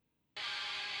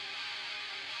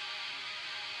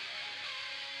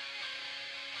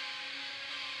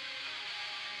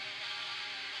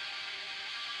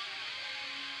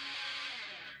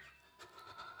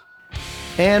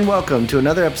And welcome to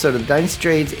another episode of the Dynasty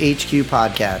Trades HQ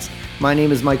podcast. My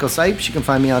name is Michael Sipes. You can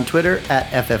find me on Twitter at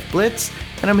FFBlitz.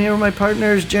 And I'm here with my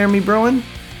partners, Jeremy Broen.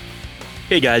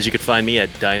 Hey guys, you can find me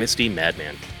at Dynasty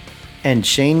Madman. And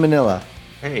Shane Manila.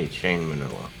 Hey, Shane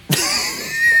Manila.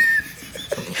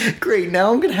 Great,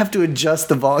 now I'm going to have to adjust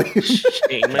the volume.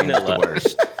 Shane Manila. The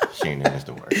worst. Shane is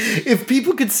the worst. If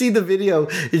people could see the video,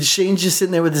 it's Shane's just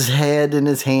sitting there with his head in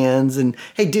his hands. And,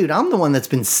 hey, dude, I'm the one that's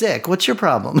been sick. What's your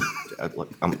problem?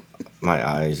 Look, my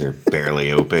eyes are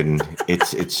barely open.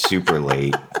 It's super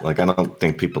late. Like, I don't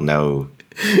think people know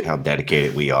how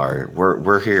dedicated we are.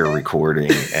 We're here recording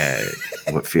at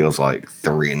what feels like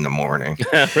 3 a.m.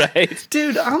 Right?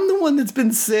 Dude, I'm the one that's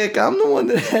been sick. I'm the one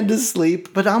that had to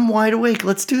sleep, but I'm wide awake.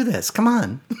 Let's do this. Come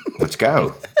on. Let's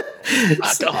go.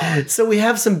 So we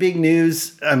have some big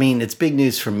news. I mean, it's big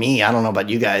news for me. I don't know about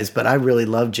you guys, but I really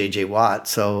love JJ Watt.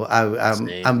 So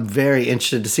I'm very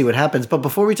interested to see what happens. But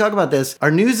before we talk about this,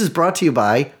 our news is brought to you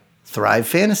by Thrive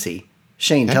Fantasy.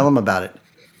 Shane, tell them about it.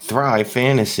 Thrive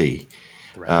Fantasy.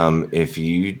 If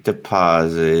you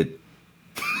deposit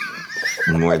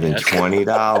more than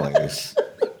 $20,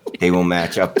 they will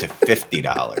match up to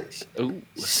 $50. Ooh.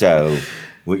 So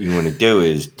what you want to do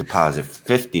is deposit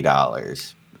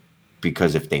 $50.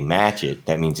 Because if they match it,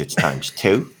 that means it's times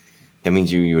 2. That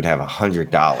means you would have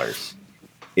 $100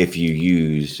 if you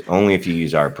use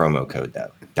our promo code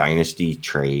though. Dynasty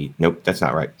Trade. Nope, that's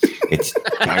not right. It's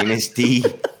Dynasty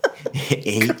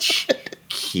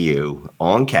HQ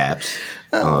on caps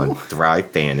on Thrive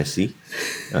Fantasy.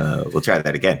 We'll try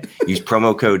that again. Use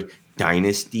promo code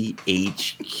Dynasty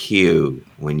HQ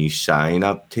when you sign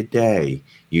up today.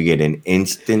 You get an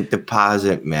instant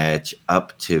deposit match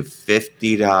up to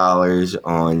 $50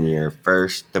 on your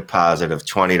first deposit of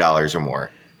 $20 or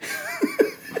more.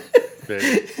 Up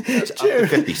to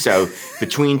 50. So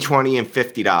between $20 and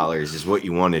 $50 is what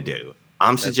you want to do.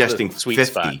 I'm suggesting 50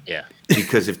 spot, yeah.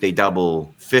 Because if they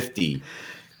double 50,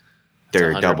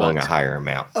 they're doubling a higher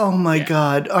amount. Oh my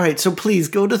God. All right. So please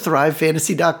go to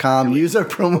thrivefantasy.com. Use our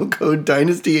promo code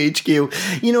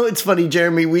DynastyHQ. You know, it's funny,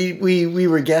 Jeremy, we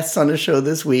were guests on a show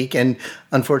this week, and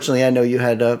unfortunately I know you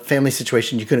had a family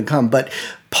situation, you couldn't come, but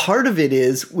part of it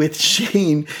is with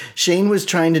Shane. Shane was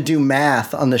trying to do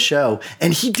math on the show,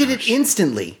 and he did it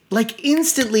instantly. Like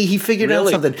instantly he figured out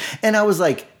something. And I was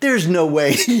like, there's no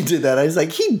way he did that. I was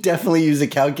like, he definitely used a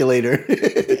calculator.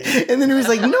 And then he was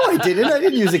like, no, I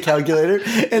didn't use a calculator.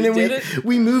 And then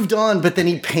we moved on, but then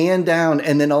he panned down,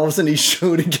 and then all of a sudden he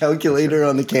showed a calculator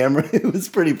on the camera. It was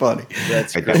pretty funny.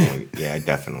 That's I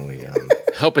definitely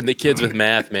helping the kids with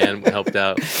math, man, helped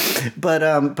out.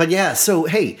 But yeah, so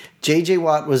hey, JJ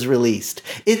Watt was released.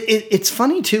 It's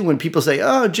funny too when people say,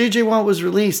 oh, JJ Watt was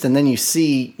released, and then you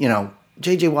see, you know,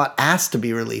 JJ Watt asked to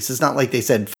be released. It's not like they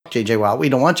said, fuck JJ Watt, we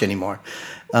don't want you anymore.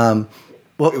 Well,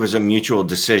 it was a mutual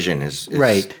decision is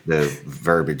right. The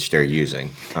verbiage they're using,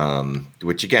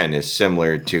 which again is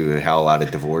similar to how a lot of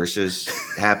divorces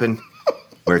happen,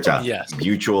 where it's a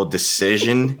mutual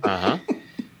decision. But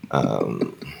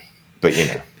you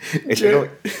know,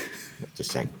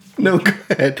 just saying. No, go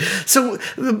ahead. So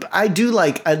I do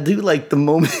like the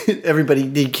moment everybody,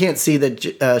 you can't see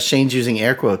that Shane's using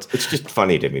air quotes. It's just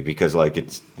funny to me because like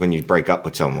it's when you break up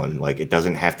with someone, like it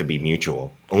doesn't have to be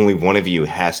mutual. Only one of you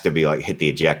has to be like hit the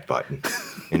eject button.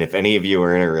 And if any of you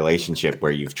are in a relationship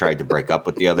where you've tried to break up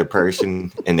with the other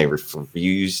person and they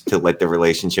refuse to let the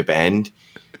relationship end,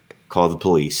 call the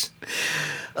police.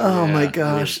 Oh my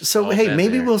gosh. So, hey,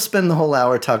 maybe we'll spend the whole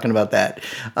hour talking about that.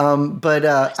 But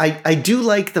I do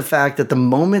like the fact that the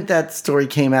moment that story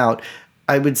came out,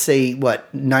 I would say,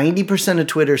 90% of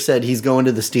Twitter said he's going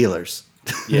to the Steelers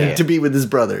to be with his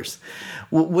brothers.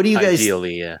 What do you guys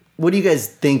What do you guys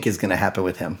think is going to happen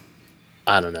with him?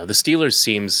 I don't know. The Steelers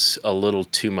seems a little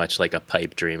too much like a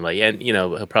pipe dream. Like, and you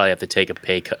know, he'll probably have to take a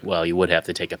pay cut. Well, you would have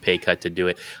to take a pay cut to do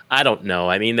it. I don't know.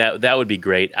 I mean, that would be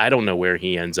great. I don't know where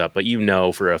he ends up, but you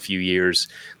know, for a few years,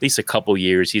 at least a couple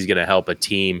years, he's going to help a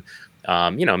team.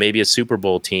 You know, maybe a Super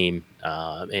Bowl team,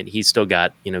 and he's still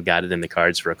got it in the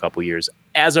cards for a couple years.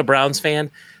 As a Browns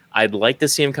fan, I'd like to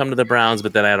see him come to the Browns,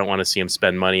 but then I don't want to see him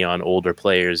spend money on older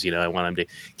players. You know, I want him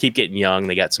to keep getting young.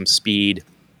 They got some speed.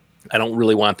 I don't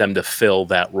really want them to fill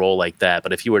that role like that.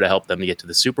 But if you were to help them to get to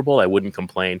the Super Bowl, I wouldn't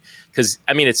complain. Because,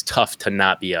 I mean, it's tough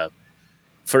to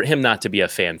for him not to be a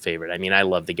fan favorite. I mean, I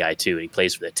love the guy, too. He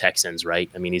plays for the Texans,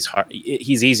 right? I mean,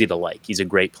 he's easy to like. He's a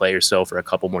great player. So for a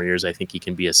couple more years, I think he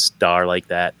can be a star like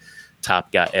that.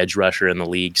 Top guy, edge rusher in the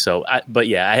league. So, I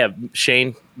have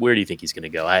Shane. Where do you think he's going to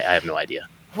go? I have no idea.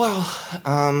 Well,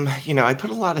 I put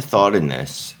a lot of thought in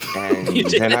this, and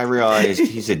then I realized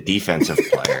he's a defensive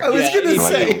player. I was going to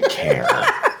say. I don't care.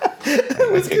 I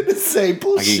was going to say, I can give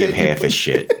bullshit. half a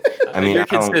shit. I mean, You're I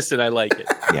don't, consistent. I like it.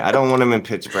 yeah, I don't want him in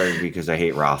Pittsburgh because I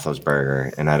hate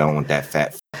Roethlisberger, and I don't want that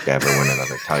fat f- to ever win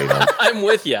another title. I'm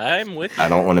with you. I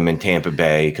don't want him in Tampa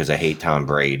Bay because I hate Tom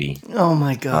Brady. Oh,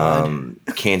 my God.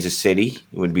 Kansas City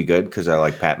would be good because I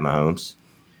like Pat Mahomes.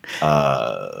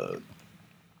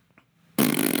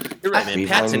 You're right, man. Cleveland,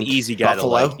 Pat's an easy guy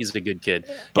Buffalo. to like. He's a good kid.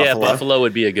 Buffalo. Yeah, Buffalo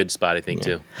would be a good spot, I think,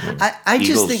 too. I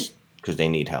just Eagles, think because they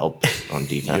need help on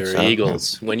defense. Your so,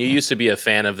 Eagles. When you used to be a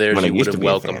fan of theirs, When I you would used to have be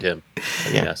a welcomed fan. him.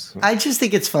 Yeah. Yes. I just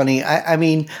think it's funny. I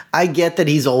mean, I get that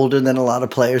he's older than a lot of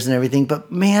players and everything,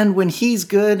 but man, when he's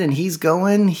good and he's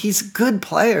going, he's a good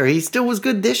player. He still was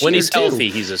good this When year, he's too. healthy,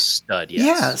 he's a stud. Yes.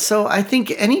 Yeah, so I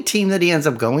think any team that he ends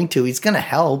up going to, he's going to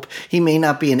help. He may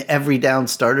not be an every down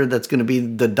starter that's going to be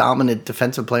the dominant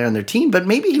defensive player on their team, but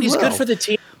maybe he He's will. good for the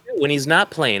team when he's not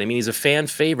playing. I mean, he's a fan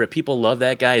favorite. People love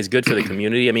that guy. He's good for the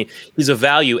community. I mean, he's a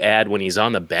value add when he's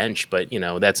on the bench, but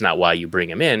that's not why you bring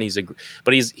him in.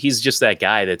 But he's just that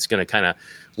guy that's going to kind of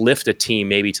lift a team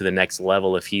maybe to the next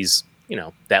level if he's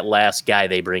that last guy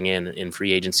they bring in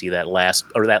free agency, that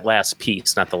last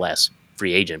piece, not the last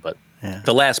free agent, but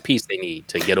the last piece they need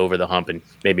to get over the hump and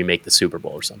maybe make the Super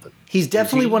Bowl or something. He's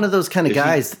definitely one of those kind of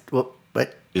guys.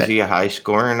 Is he a high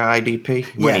scorer in IDP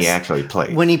when he Yes. actually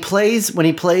plays? When he plays,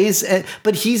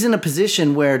 but he's in a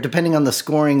position where, depending on the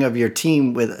scoring of your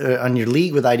team on your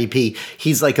league with IDP,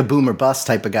 he's like a boom or bust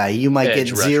type of guy. You might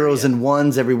Edge get rusher, zeros yeah. and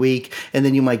ones every week, and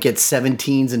then you might get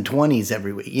 17s and 20s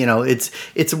every week.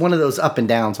 It's one of those up and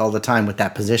downs all the time with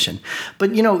that position.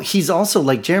 But he's also,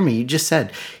 like Jeremy, you just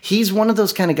said, he's one of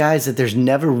those kind of guys that there's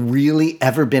never really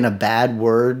ever been a bad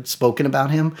word spoken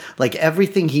about him. Like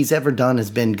everything he's ever done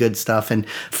has been good stuff. And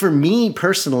for me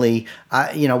personally,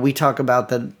 we talk about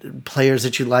the players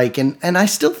that you like, and I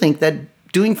still think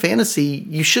that doing fantasy,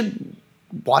 you should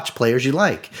watch players you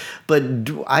like. But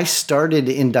I started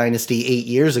in Dynasty 8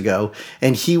 years ago,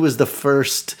 and he was the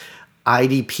first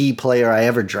IDP player I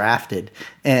ever drafted.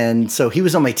 And so he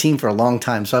was on my team for a long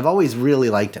time. So I've always really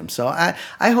liked him. So I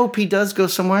hope he does go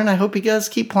somewhere, and I hope he does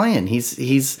keep playing.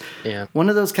 He's one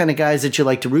of those kind of guys that you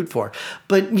like to root for.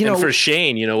 But And for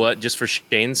Shane, you know what? Just for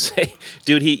Shane's sake,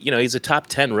 dude, he's a top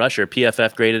 10 rusher.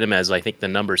 PFF graded him as I think the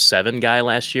number 7 guy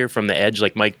last year from the edge.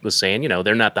 Like Mike was saying,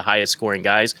 they're not the highest scoring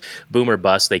guys. Boom or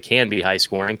bust, they can be high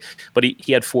scoring. But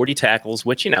he had 40 tackles,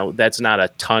 which that's not a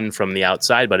ton from the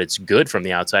outside, but it's good from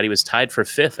the outside. He was tied for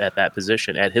 5th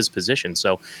at his position.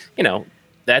 So,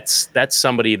 that's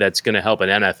somebody that's going to help an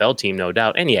NFL team, no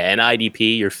doubt. And an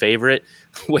IDP, your favorite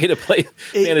way to play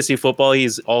fantasy football,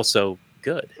 he's also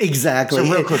good. Exactly.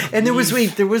 So real quick, and there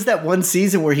was that one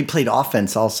season where he played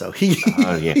offense also.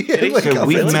 Oh, yeah. So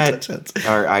we met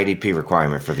our IDP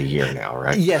requirement for the year now,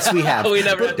 right? Yes, we have. We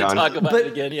never have to talk about it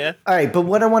again, yeah. All right, but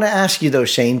what I want to ask you, though,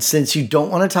 Shane, since you don't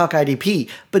want to talk IDP,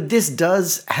 but this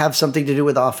does have something to do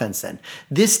with offense then.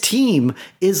 This team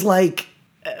is like,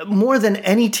 more than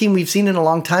any team we've seen in a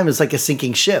long time, is like a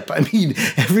sinking ship. I mean,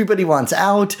 everybody wants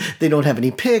out. They don't have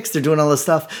any picks. They're doing all this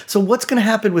stuff. So what's going to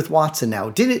happen with Watson now?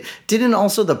 Didn't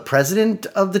also the president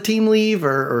of the team leave,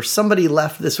 or somebody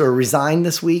left this or resigned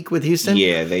this week with Houston?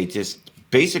 Yeah, they just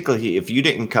basically, if you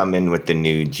didn't come in with the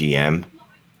new GM,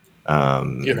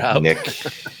 You're out. Nick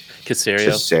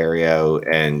Caserio.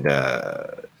 and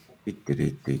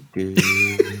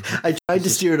I tried to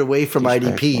steer it away from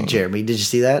IDP, Jeremy. Did you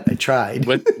see that? I tried.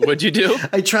 What'd you do?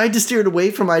 I tried to steer it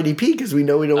away from IDP because we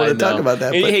know we don't want to talk about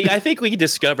that. But Hey, I think we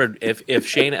discovered if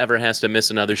Shane ever has to miss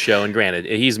another show, and granted,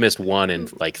 he's missed one in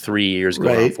like 3 years,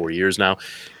 going on 4 years now.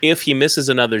 If he misses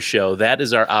another show, that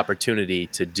is our opportunity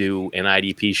to do an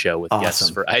IDP show with guests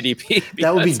for IDP.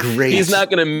 That would be great. He's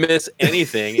not going to miss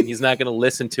anything, and he's not going to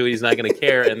listen to it. He's not going to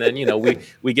care. And then,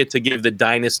 we get to give the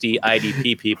Dynasty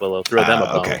IDP people, throw them a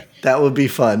bone. Okay. That would be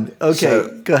fun. Okay,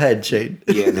 So- go ahead, Shane.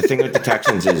 Yeah, the thing with the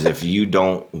Texans is if you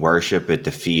don't worship at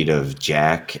the feet of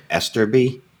Jack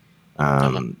Esterby,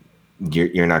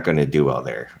 you're not going to do well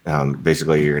there.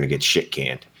 Basically, you're going to get shit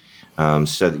canned.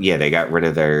 They got rid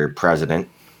of their president.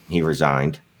 He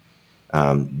resigned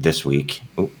this week.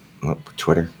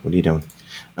 Twitter, what are you doing?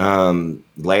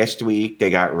 Last week, they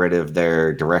got rid of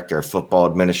their director of football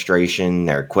administration,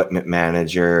 their equipment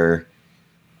manager.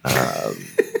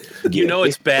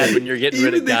 It's bad when you're getting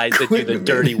rid of guys that do the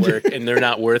dirty work and they're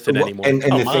not worth it anymore. And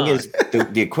the thing is,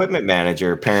 the equipment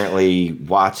manager, apparently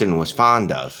Watson was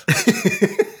fond of.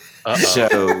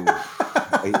 So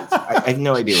I have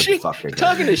no idea what the fuck they're doing.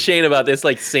 Talking to Shane about this,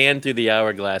 like sand through the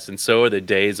hourglass, and so are the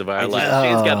days of our lives.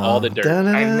 Shane's got all the dirt.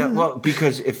 I know, well,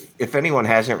 because if anyone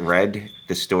hasn't read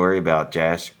the story about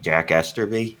Jack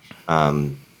Esterby,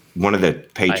 one of the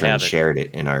patrons shared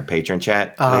it in our patron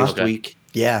chat last week.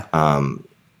 Yeah.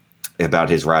 about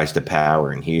his rise to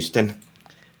power in Houston.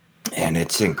 And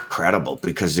it's incredible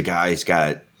because the guy's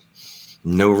got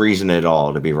no reason at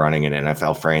all to be running an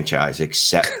NFL franchise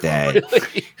except that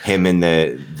Really? him and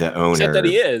the owner Except that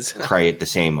he is. pray at the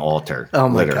same altar. Oh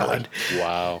my literally. God.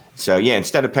 Wow. So yeah,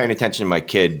 instead of paying attention to my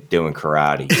kid doing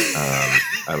karate,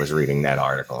 I was reading that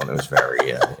article and it was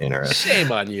very interesting.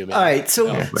 Shame on you, man. All right,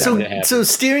 so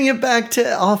steering it back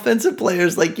to offensive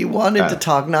players, like you wanted to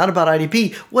talk, not about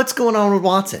IDP. What's going on with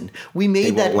Watson? We They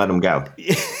made that. won't let him go.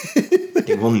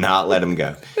 They will not let him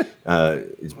go.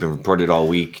 It's been reported all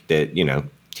week that,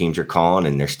 teams are calling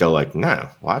and they're still like, no,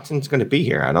 Watson's going to be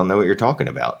here. I don't know what you're talking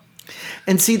about.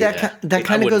 And see, that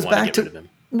kind of goes back get rid of to. him.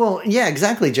 Well, yeah,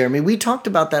 exactly, Jeremy. We talked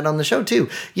about that on the show too.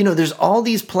 There's all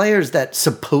these players that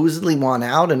supposedly want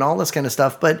out and all this kind of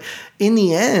stuff, but in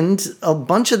the end, a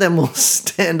bunch of them will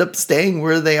end up staying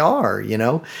where they are.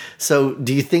 So,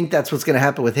 do you think that's what's going to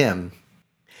happen with him?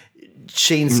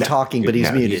 Shane's talking, but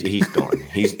he's muted. He's gone.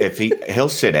 He'll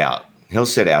sit out. He'll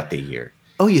sit out the year.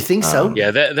 Oh, you think so? Yeah,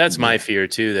 that's my fear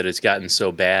too, that it's gotten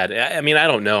so bad. I mean, I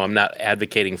don't know. I'm not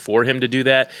advocating for him to do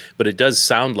that, but it does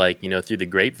sound like, through the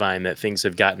grapevine that things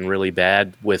have gotten really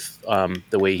bad with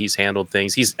the way he's handled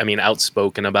things. He's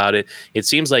outspoken about it. It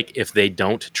seems like if they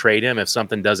don't trade him, if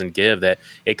something doesn't give, that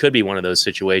it could be one of those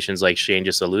situations like Shane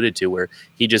just alluded to, where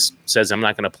he just says, I'm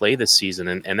not going to play this season.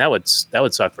 And that would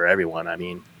suck for everyone. I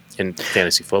mean, in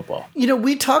fantasy football.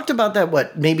 We talked about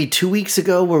that, maybe 2 weeks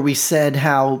ago, where we said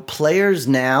how players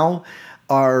now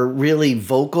are really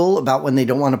vocal about when they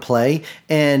don't want to play.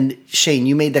 And Shane,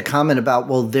 you made the comment about,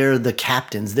 well, they're the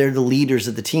captains, they're the leaders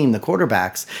of the team, the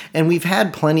quarterbacks. And we've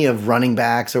had plenty of running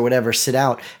backs or whatever sit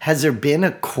out. Has there been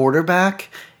a quarterback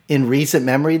in recent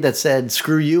memory that said,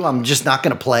 screw you, I'm just not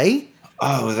going to play?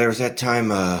 Oh, there was that time,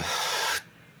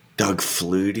 Doug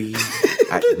Flutie.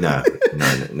 No.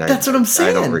 That's what I'm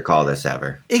saying. I don't recall this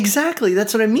ever. Exactly.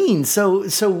 That's what I mean. So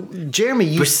Jeremy,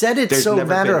 you said it so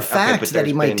matter of fact that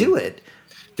he might do it.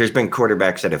 There's been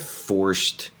quarterbacks that have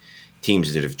forced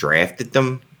teams that have drafted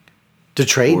them to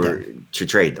trade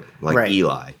them, like right.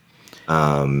 Eli.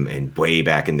 And way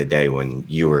back in the day when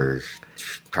you were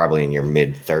probably in your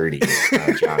mid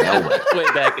 30s, John Elway. Way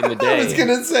back in the day. I was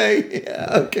gonna say, yeah,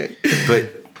 okay.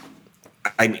 But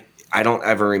I don't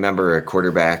ever remember a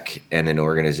quarterback and an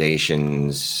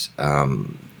organization's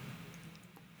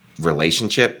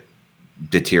relationship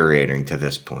deteriorating to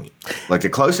this point. Like the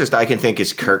closest I can think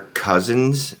is Kirk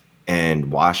Cousins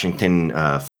and Washington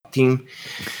team,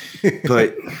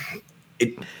 but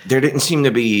there didn't seem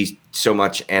to be so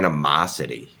much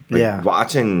animosity.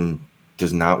 Watson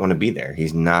does not want to be there.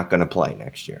 He's not going to play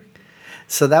next year.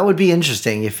 So that would be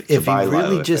interesting if he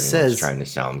really just says trying to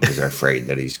sell him because they're afraid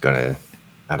that he's going to,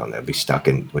 I don't know, be stuck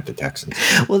in with the Texans.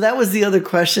 Well, that was the other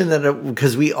question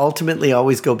because we ultimately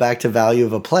always go back to value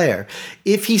of a player.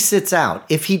 If he sits out,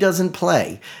 if he doesn't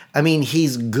play,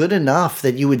 he's good enough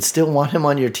that you would still want him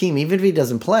on your team, even if he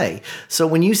doesn't play. So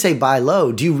when you say buy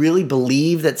low, do you really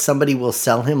believe that somebody will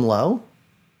sell him low?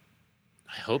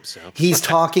 I hope so. He's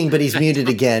talking, but he's muted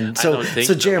again. So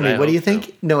Jeremy, what do you think?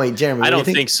 So. No, wait, Jeremy, I don't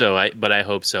think so, but I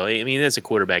hope so. As a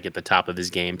quarterback at the top of his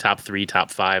game, top 3, top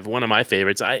 5, one of my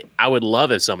favorites. I would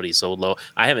love if somebody sold low.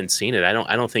 I haven't seen it. I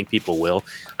don't think people will.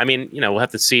 We'll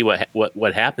have to see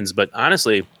what happens. But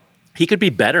honestly, he could be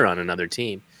better on another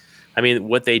team.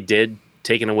 What they did,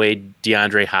 taking away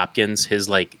DeAndre Hopkins, his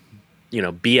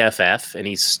BFF, and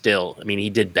he's still, he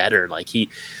did better. Like he,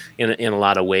 in a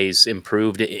lot of ways,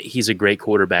 improved. He's a great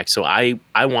quarterback. So I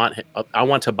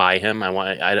want to buy him.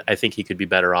 I think he could be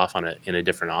better off in a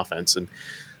different offense. And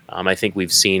I think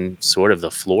we've seen sort of the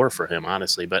floor for him,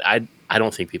 honestly. But I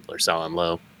don't think people are selling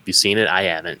low. Have you seen it? I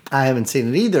haven't. I haven't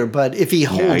seen it either. But if he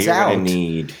holds out,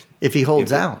 if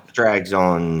it drags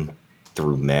on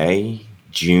through May,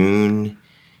 June.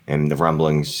 And the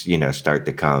rumblings, start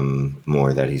to come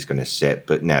more that he's going to sit.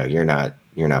 But no, you're not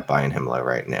buying him low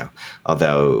right now.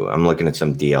 Although I'm looking at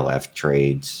some DLF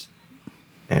trades,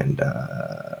 and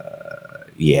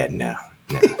no,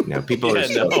 people are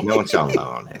no one's selling low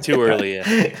on him. Too early.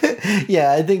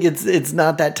 Yeah, I think it's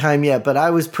not that time yet. But I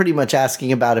was pretty much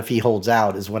asking about if he holds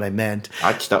out is what I meant.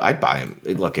 I'd buy him.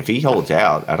 Look, if he holds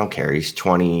out, I don't care. He's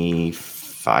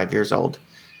 25 years old.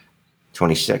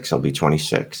 26. He'll be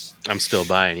 26. I'm still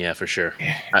buying, yeah, for sure.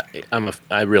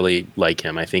 I really like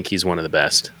him. I think he's one of the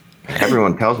best.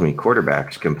 Everyone tells me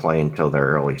quarterbacks can play until their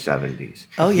early 70s.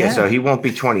 Oh, yeah. So he won't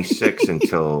be 26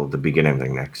 until the beginning of the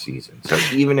next season. So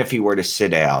even if he were to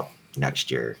sit out next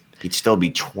year, he'd still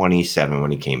be 27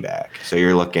 when he came back. So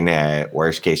you're looking at,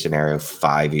 worst case scenario,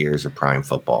 5 years of prime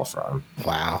football for him.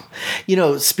 Wow.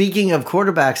 Speaking of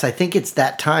quarterbacks, I think it's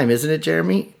that time, isn't it,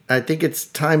 Jeremy? I think it's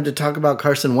time to talk about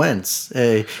Carson Wentz.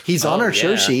 He's on our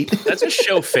show sheet. That's a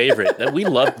show favorite. That we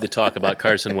love to talk about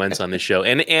Carson Wentz on the show,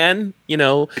 and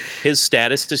his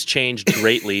status has changed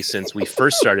greatly since we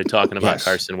first started talking about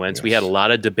Carson Wentz. Yes. We had a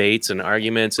lot of debates and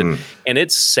arguments, and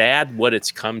it's sad what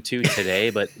it's come to today.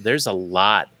 But there's a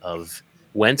lot of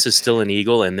Wentz is still an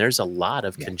Eagle, and there's a lot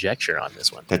of conjecture on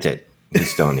this one. That's it. He's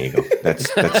still an Eagle. That's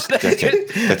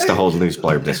it. That's the whole news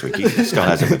blurb this week. He still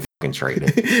hasn't been fucking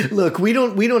traded. Look, we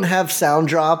don't have sound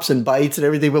drops and bites and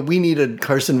everything, but we need a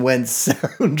Carson Wentz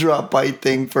sound drop bite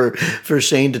thing for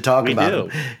Shane to talk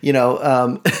about.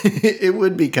 It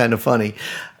would be kind of funny.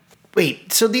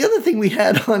 Wait, so the other thing we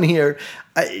had on here,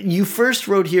 you first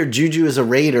wrote here Juju is a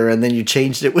Raider, and then you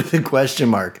changed it with a question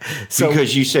mark. So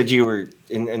because you said you were,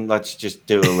 and let's just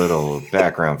do a little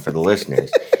background for the listeners.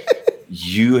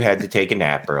 You had to take a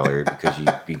nap earlier because you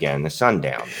began the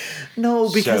sundown. No,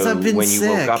 because I've been sick.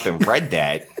 When you woke up and read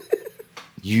that,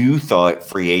 you thought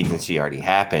free agency already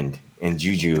happened and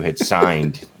Juju had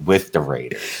signed with the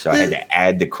Raiders. So I had to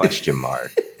add the question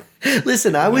mark.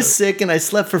 Listen, I was sick and I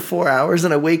slept for 4 hours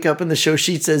and I wake up and the show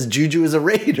sheet says Juju is a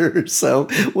Raider. So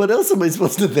what else am I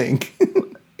supposed to think?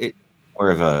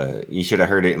 You should have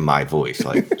heard it in my voice,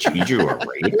 like Juju a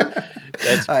Raider.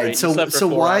 That's all right. So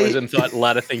why? And thought a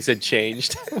lot of things had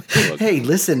changed. Hey,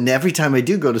 listen! Every time I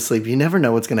do go to sleep, you never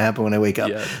know what's going to happen when I wake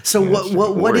up. Yeah. So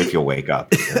what? If you'll wake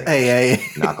up. Hey!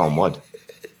 Knock on wood.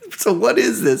 So what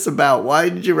is this about? Why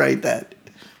did you write that?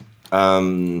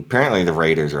 Apparently the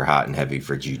Raiders are hot and heavy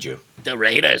for Juju. The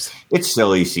Raiders. It's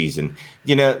silly season.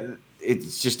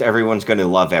 It's just everyone's going to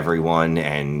love everyone,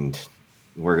 and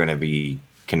we're going to be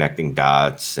connecting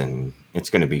dots, and it's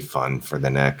going to be fun for the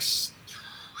next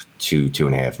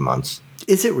 2.5 months.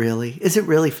 Is it really? Is it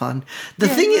really fun? The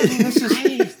thing is,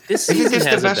 this is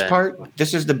the best part.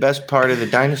 This is the best part of the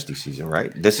dynasty season,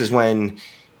 right? This is when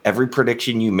every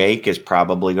prediction you make is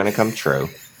probably going to come true.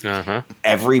 Uh-huh.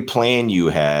 Every plan you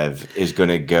have is going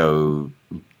to go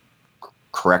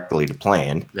correctly to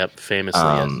plan. Yep, famously.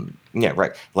 Yes. Yeah,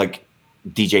 right. Like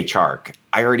DJ Chark,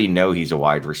 I already know he's a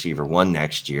wide receiver 1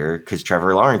 next year because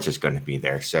Trevor Lawrence is going to be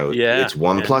there. So it's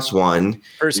 1 + 1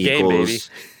 first equals, game, baby.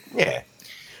 Yeah.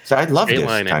 So I love this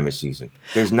time of season.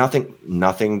 There's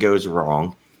nothing goes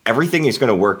wrong. Everything is going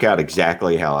to work out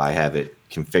exactly how I have it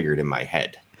configured in my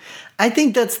head. I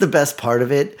think that's the best part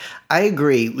of it. I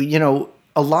agree.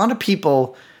 A lot of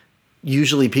people,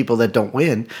 usually people that don't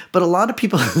win, but a lot of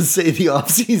people say the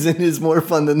offseason is more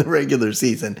fun than the regular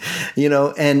season,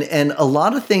 and a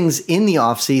lot of things in the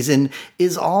offseason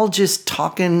is all just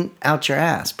talking out your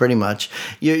ass, pretty much.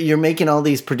 You're making all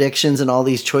these predictions and all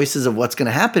these choices of what's going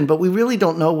to happen, but we really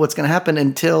don't know what's going to happen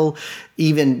until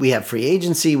even we have free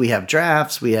agency, we have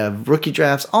drafts, we have rookie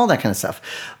drafts, all that kind of stuff.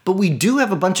 But we do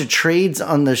have a bunch of trades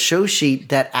on the show sheet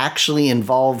that actually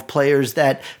involve players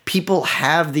that people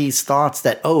have these thoughts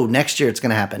that, next year it's going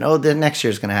to happen. The next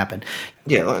year is going to happen.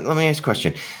 Yeah, let me ask a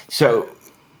question. So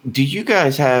do you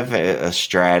guys have a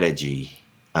strategy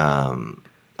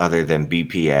other than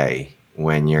BPA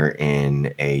when you're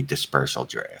in a dispersal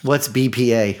draft? What's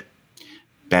BPA?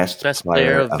 Best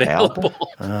player available.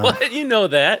 What? You know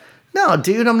that. No,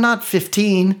 dude, I'm not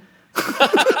 15.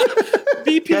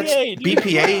 BPA.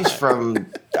 BPA's from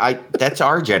that's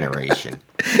our generation.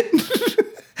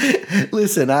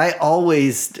 Listen, I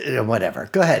always whatever.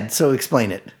 Go ahead. So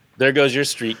explain it. There goes your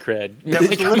street cred. That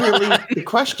was literally the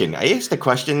question. I asked the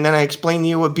question, then I explained to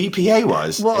you what BPA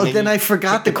was. Well, then I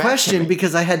forgot the question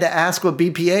because I had to ask what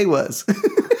BPA was.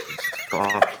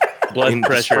 Blood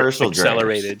pressure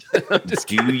accelerated.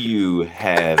 Do you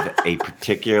have a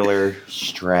particular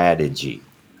strategy?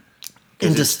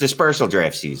 In dispersal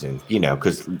draft season,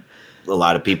 because a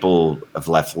lot of people have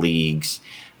left leagues.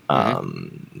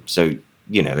 So,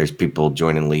 there's people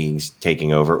joining leagues,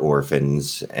 taking over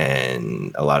orphans.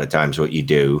 And a lot of times what you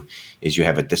do is you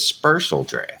have a dispersal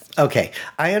draft. Okay,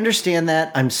 I understand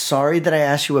that. I'm sorry that I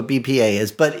asked you what BPA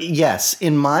is, but yes,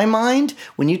 in my mind,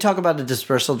 when you talk about a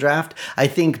dispersal draft, I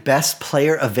think best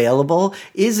player available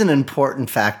is an important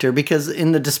factor because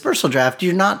in the dispersal draft,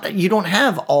 you don't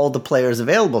have all the players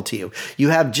available to you. You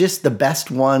have just the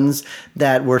best ones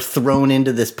that were thrown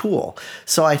into this pool.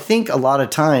 So I think a lot of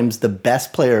times the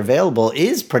best player available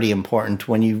is pretty important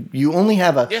when you only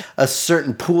have a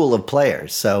certain pool of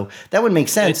players. So that would make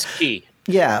sense. It's key.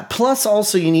 Yeah. Plus,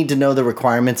 also, you need to know the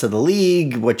requirements of the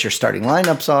league, what your starting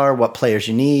lineups are, what players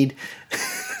you need.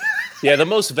 Yeah, the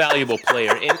most valuable player.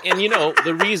 And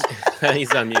the reason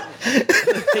he's on mute.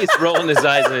 He's rolling his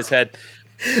eyes in his head.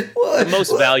 The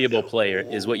most valuable player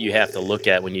is what you have to look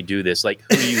at when you do this. Like,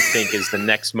 who do you think is the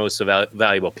next most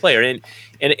valuable player? And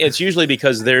it's usually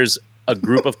because there's a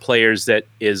group of players that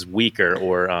is weaker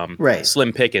or Right.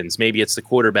 slim pickings. Maybe it's the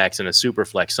quarterbacks in a super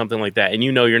flex, something like that. And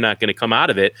you're not going to come out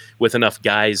of it with enough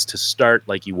guys to start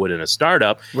like you would in a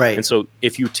startup. Right. And so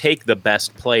if you take the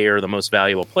best player, the most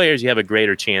valuable players, you have a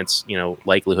greater chance,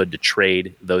 likelihood to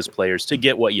trade those players to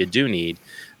get what you do need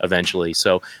eventually.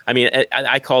 So, I mean,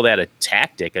 I call that a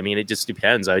tactic. I mean, it just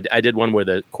depends. I did one where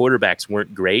the quarterbacks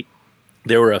weren't great.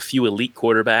 There were a few elite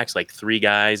quarterbacks, like 3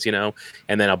 guys, and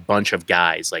then a bunch of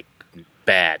guys like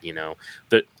bad,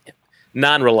 the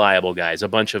non-reliable guys, a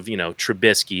bunch of,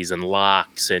 Trubisky's and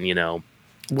Locks and,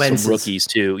 Wentz's. some rookies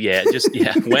too. Yeah.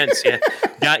 Wentz. Yeah.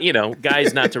 Got,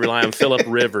 guys not to rely on. Phillip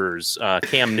Rivers,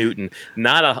 Cam Newton,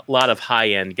 not a lot of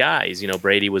high-end guys.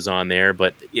 Brady was on there,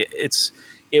 but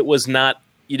it was not,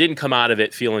 you didn't come out of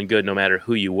it feeling good no matter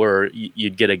who you were.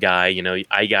 You'd get a guy,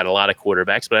 I got a lot of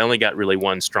quarterbacks, but I only got really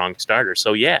one strong starter.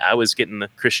 So, yeah, I was getting the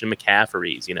Christian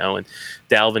McCaffreys, and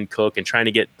Dalvin Cook and trying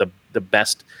to get the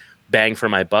best bang for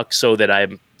my buck so that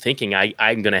I'm thinking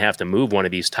I'm going to have to move one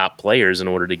of these top players in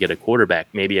order to get a quarterback,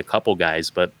 maybe a couple guys.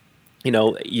 But,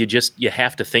 you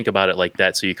have to think about it like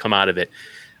that so you come out of it.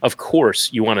 Of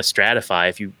course, you want to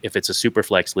stratify if it's a super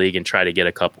flex league and try to get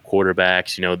a couple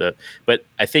quarterbacks, but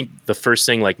I think the first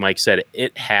thing, like Mike said,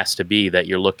 it has to be that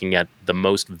you're looking at the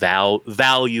most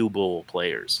valuable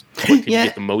players. What can you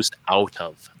get the most out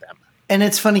of them? And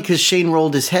it's funny because Shane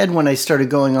rolled his head when I started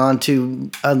going on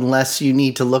to unless you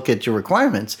need to look at your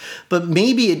requirements. But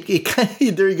maybe it kind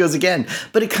of, there he goes again.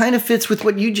 But it kind of fits with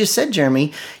what you just said,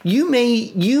 Jeremy. You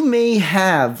may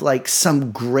have like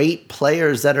some great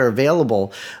players that are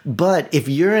available, but if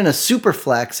you're in a super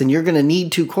flex and you're going to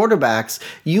need 2 quarterbacks,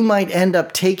 you might end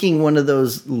up taking one of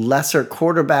those lesser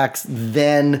quarterbacks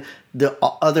than the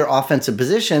other offensive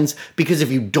positions, because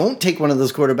if you don't take one of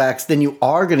those quarterbacks, then you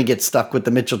are going to get stuck with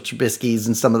the Mitchell Trubisky's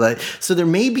and some of that. So there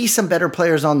may be some better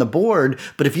players on the board,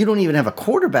 but if you don't even have a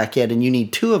quarterback yet and you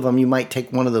need 2 of them, you might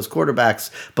take one of those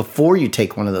quarterbacks before you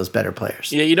take one of those better players.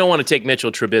 Yeah, you don't want to take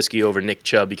Mitchell Trubisky over Nick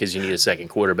Chubb because you need a second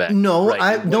quarterback. No,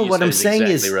 right. what I'm saying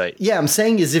is, right. Yeah, I'm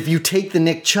saying is if you take the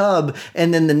Nick Chubb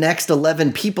and then the next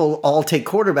 11 people all take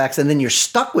quarterbacks and then you're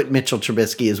stuck with Mitchell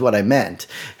Trubisky is what I meant.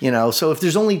 So if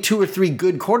there's only 2 or 3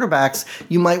 good quarterbacks,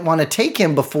 you might want to take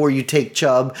him before you take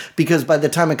Chubb, because by the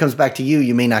time it comes back to you,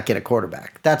 you may not get a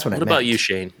quarterback. That's what I meant. What about you,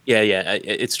 Shane? Yeah,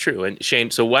 it's true. And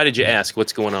Shane, so why did you ask?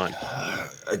 What's going on?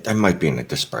 I might be in a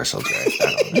dispersal draft. I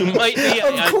don't know. You might be.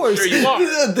 Of course. I'm sure you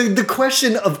are. The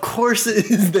question, of course,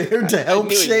 is there to help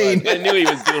Shane. I knew he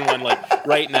was doing one like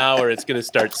right now, or it's going to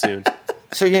start soon.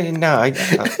 So I'm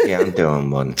doing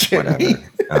one.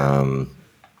 Whatever.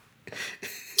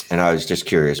 And I was just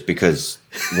curious because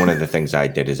one of the things I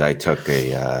did is I took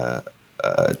a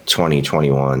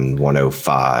 2021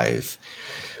 105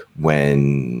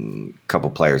 when a couple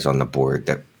players on the board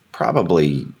that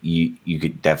probably you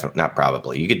could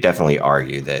definitely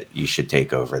argue that you should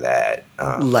take over that.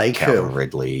 Like Calvin who?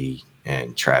 Ridley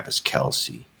and Travis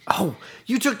Kelce. Oh,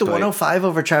 you took the 105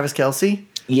 over Travis Kelce?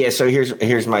 Yeah, so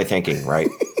here's my thinking, right?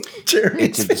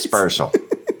 It's a dispersal.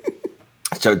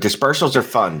 So dispersals are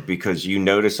fun because you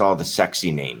notice all the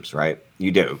sexy names, right?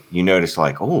 You do. You notice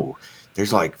like, oh,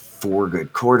 there's like 4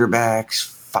 good quarterbacks,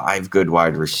 5 good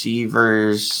wide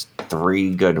receivers,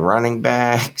 3 good running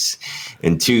backs,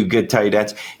 and 2 good tight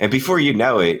ends. And before you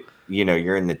know it,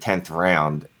 you're in the 10th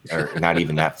round, or not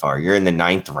even that far. You're in the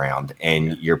 9th round,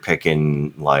 and you're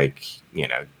picking like,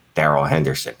 Darrell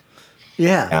Henderson.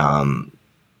 Yeah.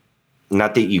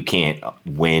 Not that you can't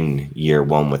win year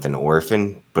 1 with an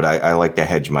orphan, but I like to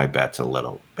hedge my bets a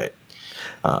little bit.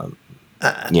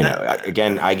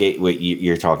 Again, I get what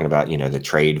you're talking about, the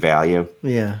trade value.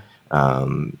 Yeah.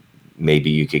 Maybe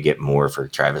you could get more for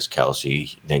Travis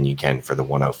Kelce than you can for the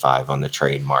 105 on the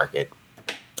trade market.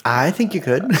 I think you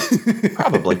could.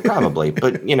 Probably.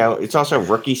 But, it's also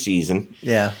rookie season.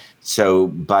 Yeah. So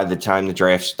by the time the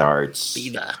draft starts,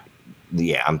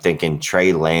 I'm thinking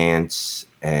Trey Lance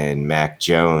and Mac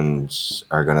Jones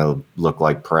are going to look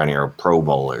like perennial Pro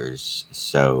Bowlers.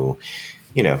 So,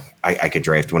 I could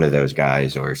draft one of those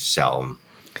guys or sell them.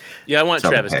 Yeah, I want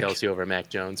Travis Kelce over Mac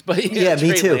Jones. But yeah,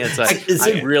 me too. Lance,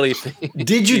 I really think.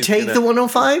 Did you take the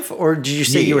 105 or did you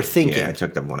say you were thinking? Yeah, I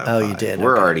took the 105. Oh, you did.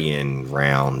 We're already in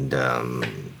round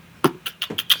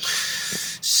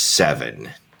 7.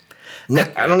 No,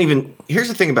 I don't even. Here's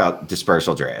the thing about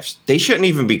dispersal drafts. They shouldn't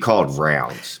even be called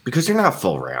rounds because they're not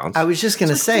full rounds. I was just going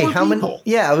to say how many.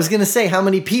 Yeah, I was going to say how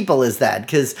many people is that?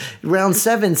 Because round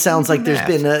 7 sounds like there's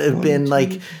been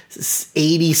like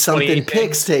 80 something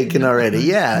picks taken already.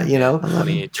 Yeah,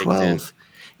 11, 12.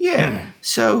 Yeah.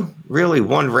 So really,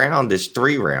 1 round is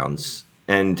 3 rounds,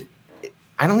 and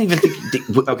I don't even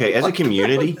think. Okay, as a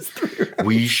community,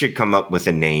 we should come up with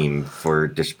a name for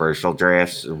dispersal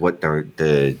drafts. What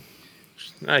the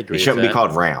I agree. It shouldn't with be that.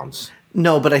 called rounds.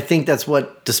 No, but I think that's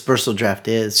what dispersal draft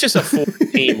is. It's just a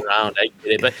 4-team round. I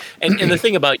get it. But and the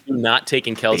thing about you not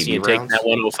taking Kelsey Baby and taking rounds? that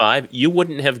 105, you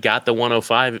wouldn't have got the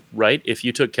 105 right if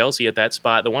you took Kelsey at that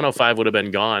spot. The 105 would have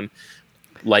been gone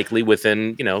likely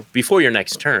within before your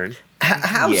next turn.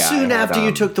 How Yeah, soon I had, after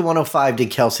you took the 105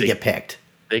 did Kelsey get picked?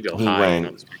 They go He high. went-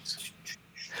 in those picks.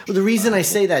 Well, the reason I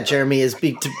say that, Jeremy, is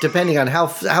depending on how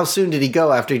soon did he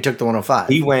go after he took the 105.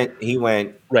 He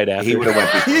went Right after. He would have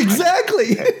went. Before,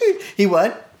 Exactly. He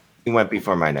what? he went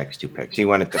before my next two picks. He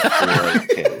went at the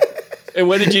 402. And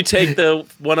when did you take the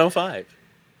 105?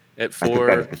 At I took that 4.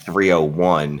 at the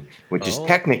 301, which is Oh.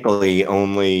 technically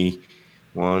only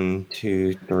 1,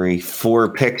 2, 3, 4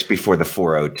 picks before the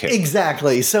 402.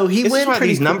 Exactly. So he This went is why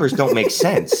pretty these numbers don't make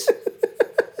sense.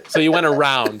 So you went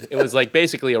around. It was like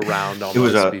basically a round almost.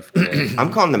 was a- before.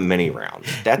 I'm calling them mini rounds.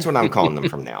 That's what I'm calling them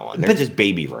from now on. They're just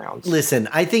baby rounds. Listen,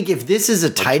 I think if this is a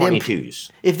Like tight end,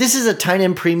 22s. if this is a tight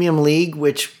end premium league,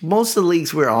 which most of the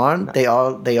leagues we're on, they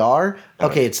are.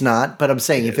 Okay, it's not, but I'm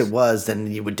saying if is. it was, then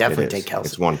you would It definitely is. take Kelsey.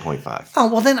 It's 1.5.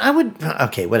 Oh well, then I would.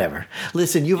 Okay, whatever.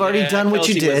 Listen, you've already Yeah, done what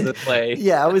you Kelsey was did. the play.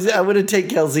 Yeah, I would have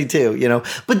taken Kelsey too.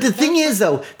 But the thing is,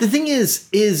 though,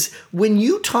 is when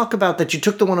you talk about that you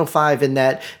took the 105 and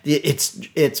that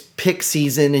it's pick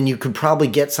season and you could probably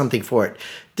get something for it.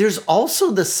 There's also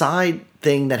the side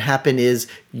thing that happened is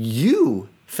you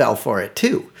fell for it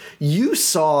too. You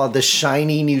saw the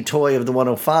shiny new toy of the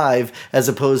 105 as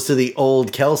opposed to the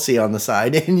old Kelsey on the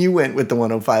side, and you went with the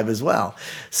 105 as well.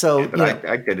 So, But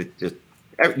I did it just,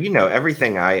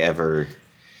 everything I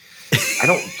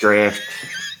don't draft.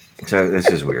 So this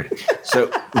is weird.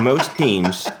 So most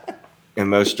teams in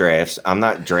most drafts, I'm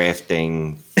not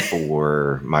drafting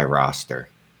for my roster.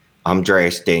 I'm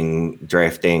drafting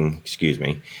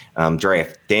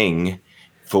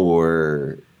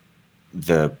for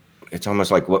it's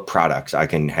almost like what products I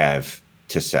can have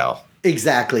to sell.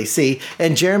 exactly. See,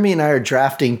 and Jeremy and I are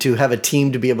drafting to have a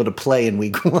team to be able to play in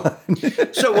week 1.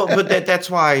 So, but that's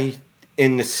why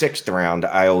in the 6th round,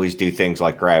 I always do things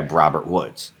like grab Robert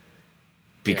Woods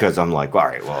because I'm like, all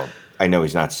right, well, I know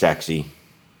he's not sexy,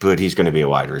 but he's going to be a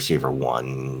wide receiver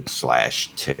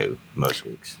 1/2 most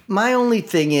weeks. My only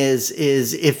thing is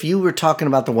if you were talking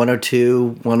about the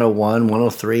 102, 101,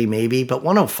 103 maybe, but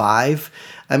 105,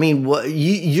 I mean,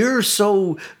 you're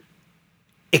so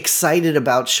excited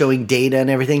about showing data and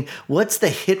everything. What's the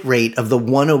hit rate of the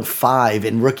 105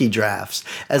 in rookie drafts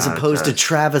as opposed to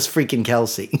Travis freaking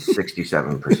Kelsey?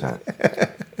 67%.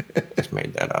 Just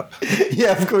made that up.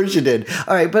 Yeah, of course you did.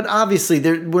 All right, but obviously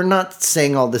we're not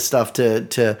saying all this stuff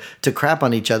to crap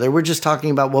on each other. We're just talking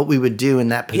about what we would do in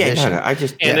that Yeah, position. I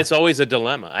just And it's always a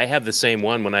dilemma. I have the same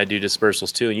one when I do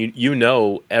dispersals too.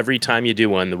 And every time you do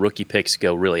one, the rookie picks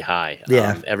go really high.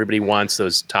 Yeah. Everybody wants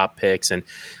those top picks. And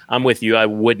I'm with you. I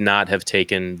would not have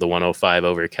taken the 105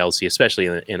 over Kelsey, especially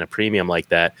in a premium like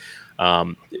that.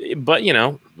 But,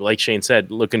 like Shane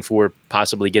said, looking for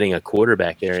possibly getting a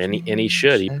quarterback there. And he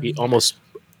should. He almost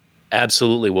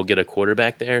absolutely will get a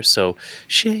quarterback there. So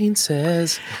Shane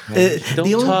says,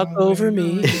 don't talk over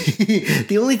me.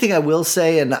 The only thing I will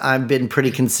say, and I've been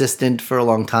pretty consistent for a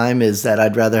long time, is that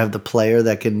I'd rather have the player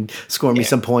that can score me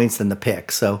some points than the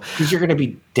pick. So because you're going to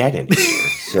be dead in here.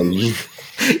 So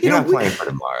you're not playing for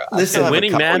tomorrow. I listen, still have a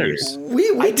winning couple matters. years. we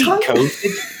I beat talk,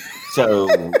 COVID,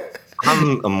 so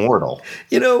I'm immortal.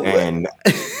 And,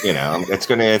 it's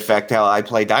going to affect how I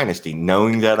play Dynasty,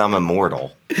 knowing that I'm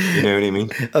immortal. You know what I mean?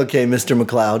 okay, Mr.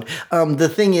 McLeod. The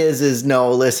thing is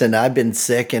no, listen, I've been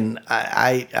sick and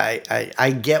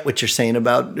I get what you're saying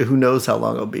about who knows how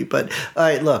long I'll be. But all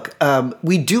right, look,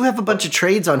 we do have a bunch of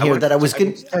trades on here that I was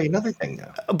going to tell you another thing,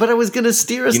 though. but I was going to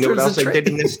steer us You know what towards else the I did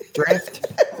in trade. this draft?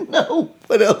 No,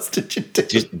 what else did you do?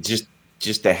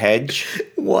 Just a hedge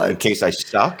in What? case I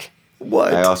suck.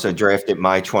 What? I also drafted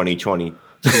my 2022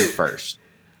 first.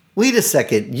 Wait a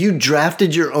second. You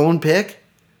drafted your own pick?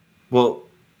 Well,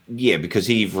 yeah, because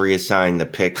he reassigned the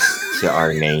picks to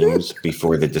our names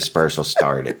before the dispersal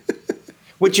started.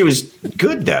 Which was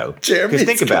good, though. Jeremy, Because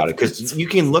think it's about it. Because you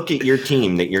can look at your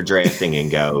team that you're drafting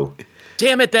and go,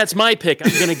 Damn it, that's my pick.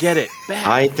 I'm going to get it back.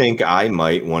 I think I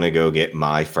might want to go get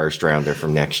my first rounder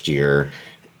from next year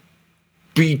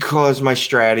because my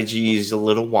strategy is a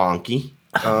little wonky.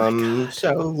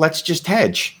 So let's just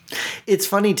hedge. It's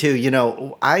funny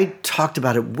too, I talked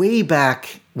about it way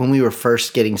back when we were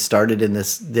first getting started in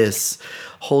this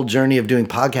whole journey of doing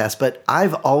podcasts, but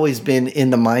I've always been in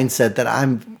the mindset that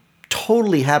I'm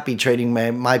totally happy trading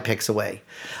my picks away.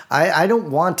 I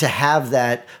don't want to have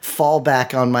that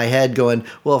fallback on my head going,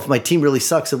 well, if my team really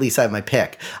sucks, at least I have my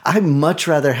pick. I'd much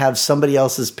rather have somebody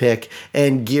else's pick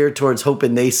and gear towards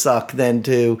hoping they suck than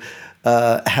to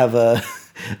have a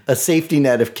safety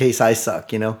net in case I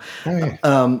suck, you know?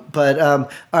 All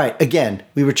right, again,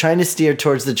 we were trying to steer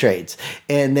towards the trades,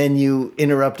 and then you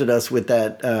interrupted us with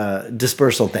that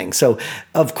dispersal thing. So,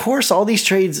 of course, all these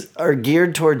trades are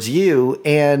geared towards you,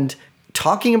 and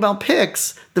talking about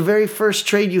picks, the very first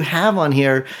trade you have on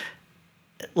here,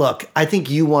 look, I think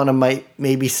you want to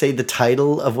maybe say the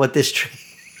title of what this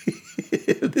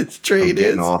trade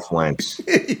is. Off Wentz.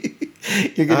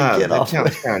 You're going to get off.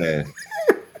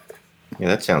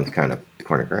 That sounds kind of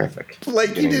pornographic.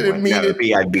 Like you didn't mean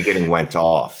it. I'd be getting went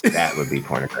off. That would be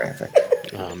pornographic.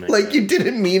 Oh, man. Like you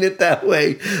didn't mean it that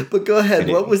way. But go ahead.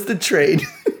 What was the trade?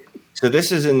 So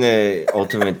this is in the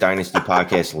Ultimate Dynasty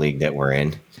Podcast League that we're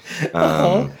in.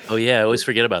 Oh, yeah. I always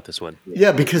forget about this one.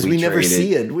 Yeah, because we never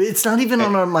see it. It's not even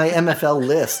on my MFL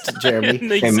list, Jeremy.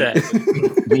 Exactly.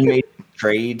 We made a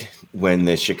trade when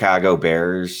the Chicago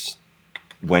Bears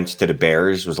went to the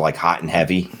Bears, was like hot and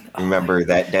heavy. Remember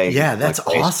that day? Yeah, that's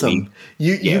awesome.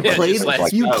 You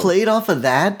played off of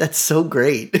that? That's so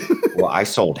great. Well, I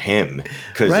sold him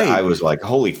because I was like,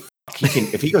 holy fuck,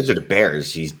 if he goes to the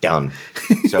Bears, he's done.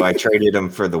 So I traded him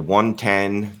for the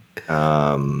 110,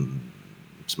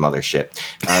 some other shit.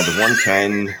 The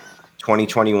 110,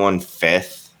 2021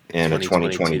 fifth, and a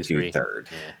 2022 third.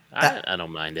 Yeah. I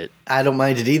don't mind it. I don't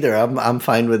mind it either. I'm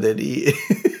fine with it.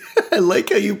 I like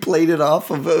how you played it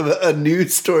off of a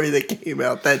news story that came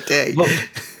out that day. Look,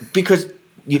 because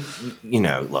you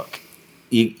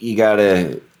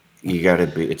gotta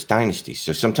be. It's dynasty,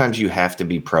 so sometimes you have to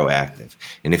be proactive.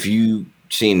 And if you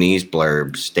seen these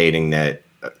blurbs stating that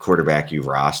a quarterback you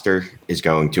roster is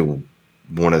going to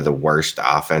one of the worst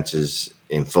offenses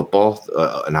in football,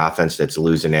 an offense that's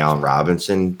losing Allen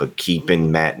Robinson but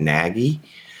keeping Matt Nagy.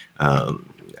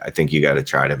 I think you got to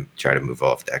try to move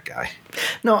off that guy.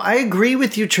 No, I agree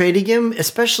with you trading him,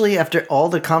 especially after all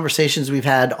the conversations we've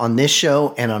had on this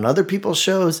show and on other people's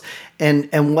shows,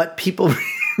 and what people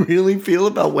really feel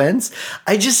about Wentz.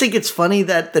 I just think it's funny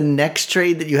that the next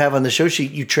trade that you have on the show sheet,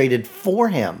 you traded for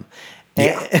him.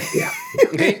 Yeah.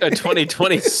 A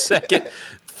 2022nd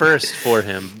first for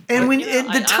him. And when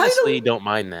I title, honestly don't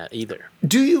mind that either.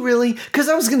 Do you really? Because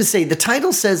I was going to say the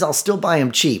title says I'll still buy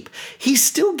him cheap. He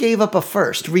still gave up a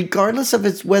first, regardless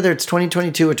of whether it's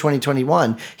 2022 or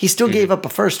 2021. He still gave up a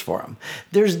first for him.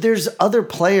 There's other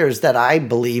players that I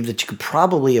believe that you could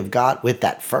probably have got with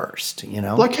that first. You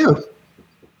know, like who?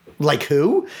 Like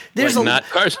who? There's not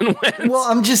Carson Wentz. Well,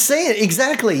 I'm just saying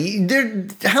exactly.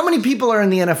 How many people are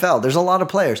in the NFL? There's a lot of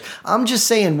players. I'm just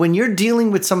saying when you're dealing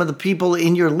with some of the people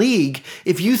in your league,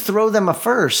 if you throw them a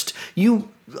first,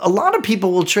 a lot of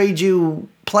people will trade you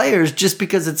players just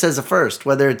because it says a first,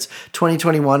 whether it's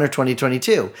 2021 or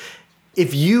 2022.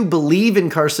 If you believe in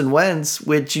Carson Wentz,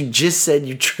 which you just said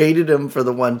you traded him for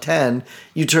the 110,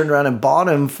 you turned around and bought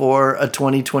him for a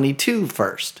 2022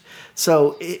 first.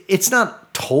 So it's not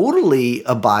totally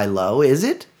a buy low, is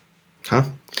it? Huh?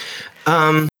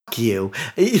 Fuck you.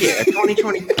 Yeah,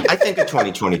 2020. I think a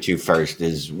 2022 first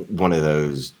is one of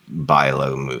those buy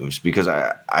low moves because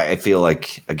I feel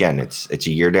like again it's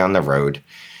a year down the road.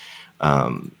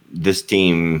 This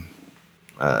team,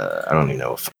 I don't even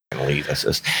know if I can leave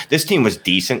this team was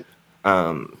decent.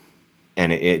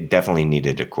 And it definitely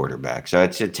needed a quarterback. So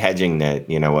it's hedging that,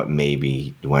 you know what,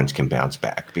 maybe Wentz can bounce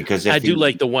back. Because I do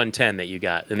like the 110 that you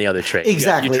got in the other trade.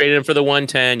 Exactly. You traded him for the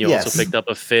 110. You also picked up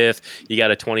a fifth. You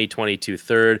got a 2022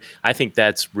 third. I think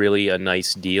that's really a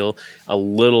nice deal. A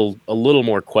little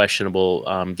more questionable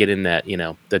getting that,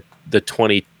 the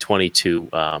 2022,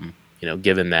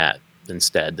 given that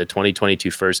instead, the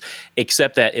 2022 first,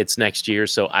 except that it's next year.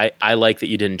 So I like that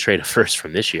you didn't trade a first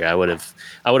from this year. I would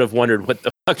have wondered what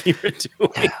the fuck you were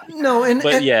doing. No,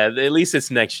 at least it's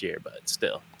next year, but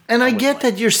still. And I get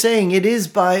that you're saying it is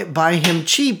buy him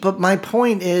cheap, but my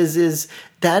point is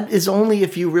that is only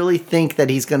if you really think that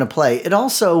he's going to play. It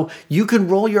also, you can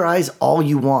roll your eyes all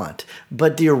you want,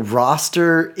 but your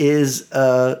roster is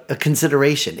a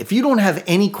consideration. If you don't have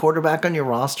any quarterback on your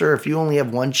roster, if you only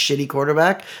have one shitty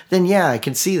quarterback, then yeah, I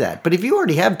can see that. But if you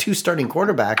already have two starting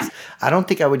quarterbacks, I don't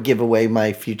think I would give away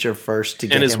my future first to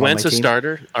get him on my team. And is Wentz a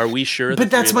starter? Are we sure? But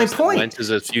that's my point. Wentz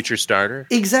is a future starter?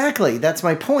 Exactly. That's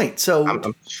my point. So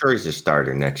I'm sure he's a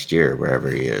starter next year, wherever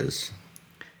he is.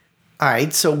 All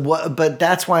right, so what? But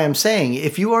that's why I'm saying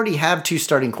if you already have two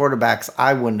starting quarterbacks,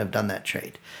 I wouldn't have done that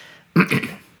trade.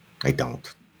 I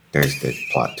don't. There's the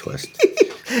plot twist.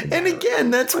 And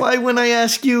again, that's why when I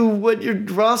ask you what your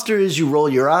roster is, you roll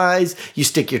your eyes, you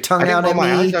stick your tongue out at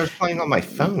me. I was playing on my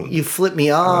phone. You flip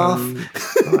me off.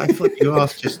 I flip you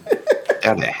off just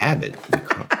out of habit, to be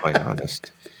quite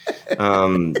honest.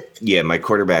 Yeah, my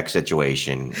quarterback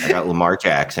situation. I got Lamar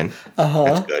Jackson.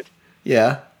 That's good.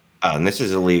 Yeah. And this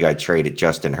is a league I traded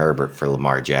Justin Herbert for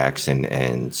Lamar Jackson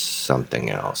and something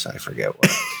else. I forget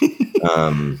what.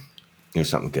 It was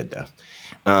something good, though.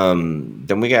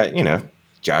 Then we got,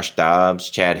 Josh Dobbs,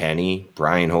 Chad Henne,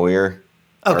 Brian Hoyer,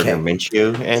 Gardner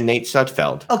Minshew, and Nate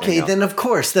Sudfeld. Okay, then of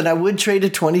course, then I would trade a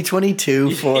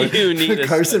 2022 for you need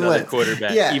Carson another Wentz.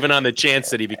 quarterback. Yeah. Even on the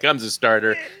chance that he becomes a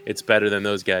starter, it's better than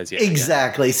those guys. Yeah,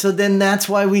 exactly. So then that's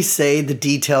why we say the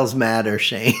details matter,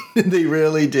 Shane. They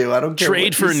really do. I don't care.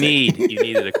 Trade for need. You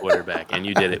needed a quarterback, and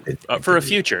you did it for a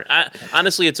future.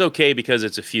 Honestly, it's okay because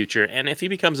it's a future. And if he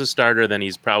becomes a starter, then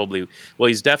he's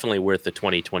definitely worth the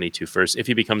 2022 first. If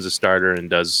he becomes a starter and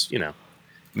does,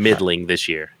 middling this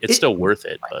year, it's still worth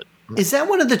it. But is that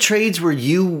one of the trades where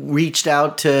you reached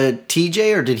out to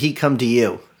TJ, or did he come to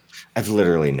you? I've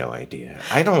literally no idea.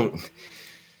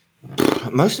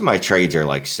 Most of my trades are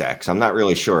like sex. I'm not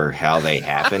really sure how they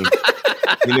happen.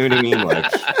 You know what I mean? Like,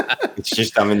 it's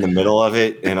just I'm in the middle of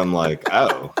it, and I'm like,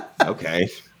 oh, okay.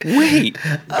 Wait,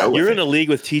 you're in a league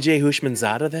with TJ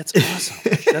Hushmanzada? That's awesome.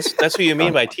 That's what you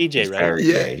mean by TJ, right?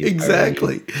 Yeah,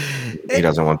 exactly. He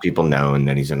doesn't want people knowing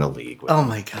that he's in a league with him.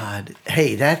 My God.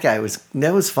 Hey, that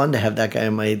was fun to have that guy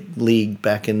in my league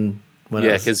back in when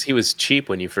Yeah, because he was cheap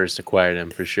when you first acquired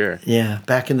him, for sure. Yeah,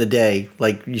 back in the day,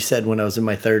 like you said, when I was in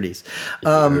my 30s.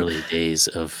 Early days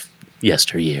of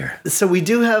yesteryear. So we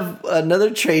do have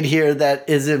another trade here that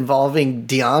is involving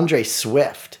DeAndre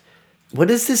Swift. What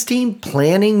is this team?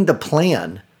 Planning the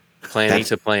plan. Planning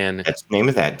to plan. That's the name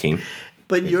of that team.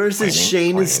 But yours is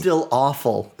Shane is still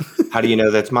awful. How do you know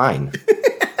that's mine?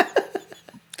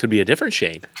 Could be a different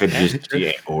Shane.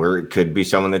 Or it could be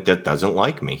someone that doesn't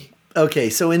like me. Okay,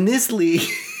 so in this league,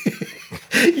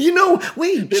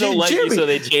 wait, they don't like Jeremy,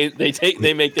 you, so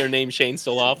they make their name Shane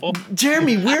still awful.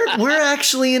 Jeremy, we're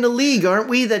actually in a league, aren't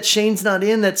we? That Shane's not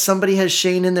in. That somebody has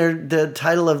Shane in the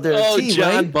title of their team.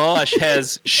 John right? Bosch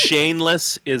has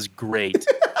Shaneless is great.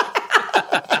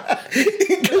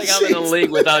 Like I'm in a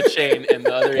league without Shane and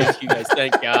the other HQ guys.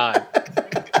 Thank God.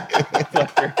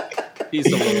 He's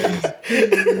hilarious.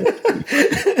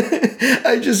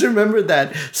 I just remembered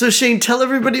that. So Shane, tell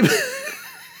everybody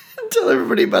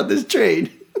about this trade.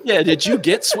 Yeah, did you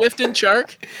get Swift and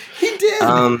Chark? He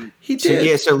did. He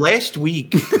did. So last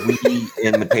week we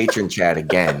in the patron chat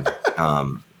again,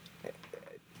 and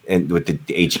with the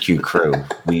HQ crew,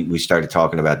 we started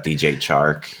talking about DJ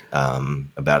Chark,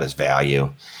 about his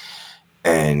value,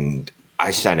 and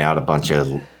I sent out a bunch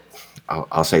of,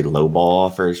 I'll say, lowball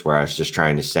offers where I was just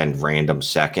trying to send random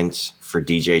seconds for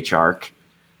DJ Chark.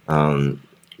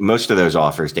 Most of those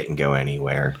offers didn't go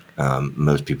anywhere.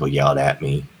 Most people yelled at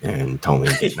me and told me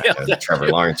that Trevor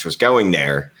Lawrence was going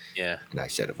there. Yeah, and I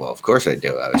said, "Well, of course I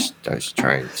do. I was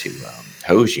trying to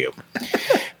hose you."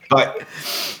 But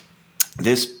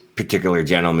this particular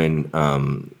gentleman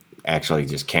actually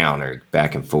just countered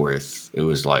back and forth. It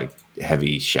was like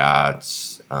heavy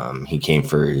shots. He came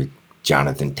for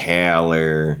Jonathan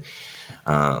Taylor.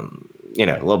 A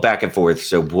little back and forth.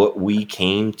 So what we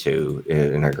came to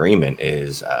in agreement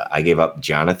is I gave up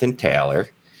Jonathan Taylor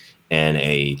and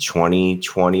a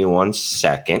 2021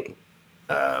 second,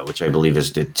 which I believe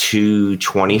is the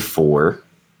 224,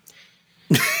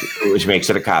 which makes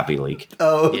it a copy leak.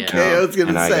 Oh, okay. I was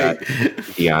going to say. I got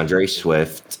DeAndre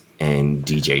Swift and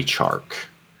DJ Chark.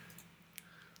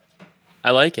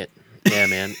 I like it. Yeah,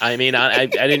 man. I mean,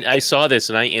 I saw this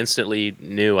and I instantly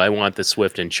knew I want the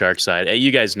Swift and Chark side. You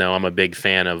guys know I'm a big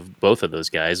fan of both of those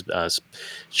guys.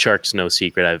 Chark's no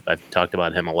secret. I've talked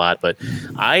about him a lot, but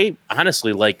I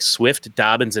honestly like Swift,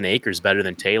 Dobbins, and Akers better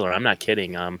than Taylor. I'm not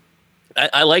kidding.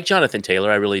 I like Jonathan Taylor.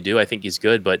 I really do. I think he's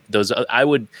good, but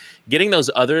getting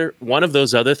one of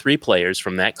those other three players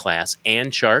from that class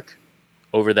and Chark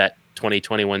over that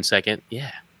 2021 second.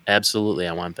 Yeah, absolutely.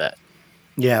 I want that.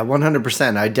 Yeah,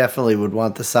 100%. I definitely would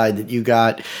want the side that you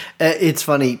got. It's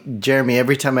funny, Jeremy,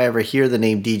 every time I ever hear the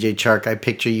name DJ Chark, I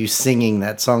picture you singing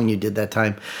that song you did that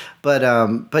time. But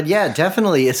yeah,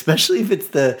 definitely, especially if it's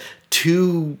the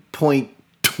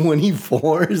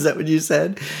 2.24. Is that what you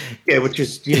said? Yeah, which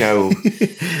is,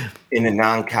 in a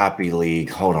non-copy league,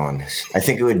 hold on. I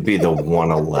think it would be the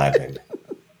 111.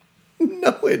 No,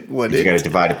 it wouldn't. You got to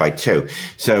divide it by 2.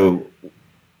 So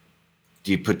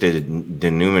you put the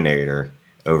numerator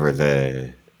over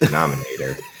the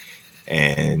denominator,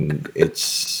 and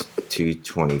it's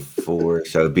 224,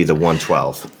 so it'd be the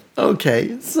 112.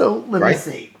 Okay, so let me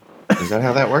see. Is that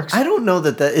how that works? I don't know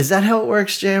that is that how it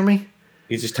works, Jeremy?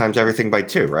 He just times everything by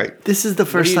 2, right? This is the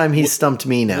first time he's stumped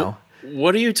me now.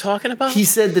 What are you talking about? He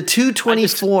said the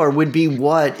 224 would be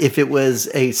what if it was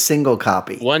a single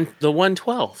copy? The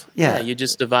 112. Yeah. You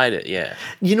just divide it. Yeah.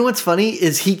 You know what's funny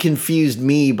is he confused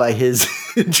me by his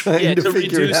trying to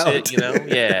figure it out.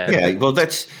 Yeah. Yeah. Well,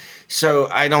 that's so.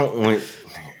 I don't want.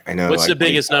 I know. What's the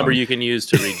biggest number you can use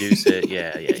to reduce it?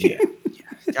 Yeah.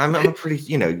 I'm a pretty.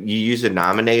 You use a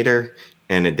nominator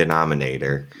and a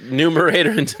denominator. Numerator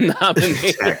and denominator.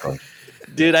 Exactly.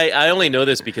 Dude, I only know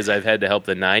this because I've had to help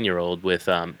the 9-year-old with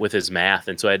his math,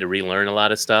 and so I had to relearn a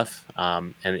lot of stuff.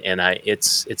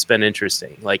 It's been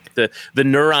interesting. Like the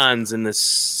neurons and the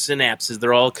synapses,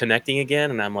 they're all connecting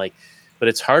again, and I'm like, but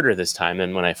it's harder this time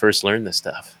than when I first learned this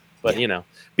stuff. But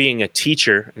being a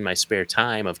teacher in my spare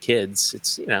time of kids,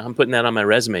 it's I'm putting that on my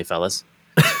resume, fellas.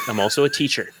 I'm also a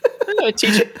teacher. I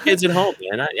teach kids at home,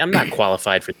 man. I'm not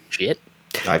qualified for shit.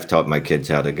 I've taught my kids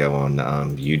how to go on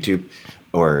YouTube,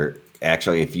 or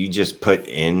actually, if you just put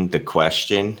in the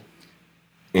question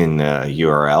in the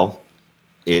URL,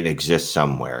 it exists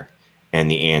somewhere, and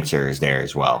the answer is there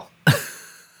as well.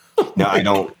 No, I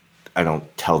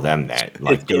don't tell them that.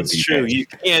 Like, it's true. You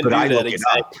can't do that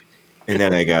exactly. And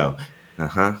then I go,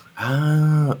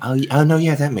 oh no,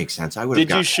 yeah, that makes sense. I would. Did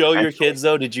you show your kids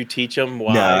though? Did you teach them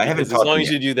why? No, I haven't. As long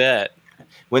as you do that.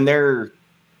 When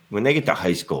they get to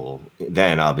high school,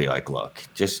 then I'll be like, look,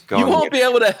 just go. You won't be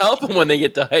able to help them when they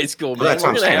get to high school, man. That's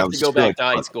We're going to have to go back to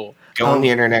high school. Go on the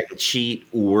internet and cheat,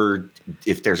 or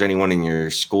if there's anyone in your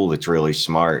school that's really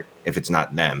smart, if it's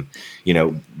not them,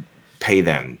 pay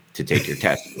them to take your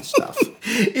test and stuff.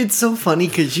 It's so funny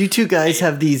because you two guys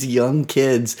have these young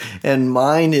kids, and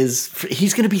mine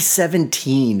he's going to be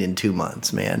 17 in 2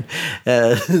 months, man.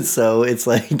 So it's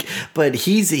like, but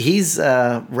he's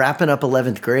wrapping up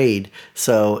 11th grade.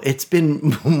 So it's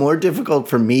been more difficult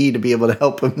for me to be able to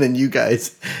help him than you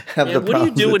guys have the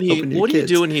problem. What do you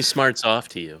do when he smarts off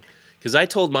to you? Because I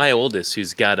told my oldest,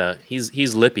 who's got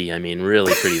he's lippy. I mean,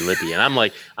 really pretty lippy. And I'm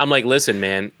like, listen,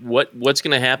 man, what's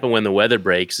going to happen when the weather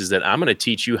breaks is that I'm going to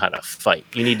teach you how to fight.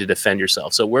 You need to defend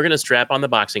yourself. So we're going to strap on the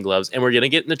boxing gloves, and we're going to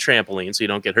get in the trampoline so you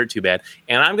don't get hurt too bad.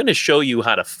 And I'm going to show you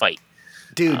how to fight.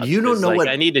 Dude, you don't know what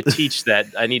I need to teach that.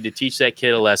 I need to teach that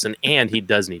kid a lesson, and he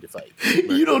does need to fight.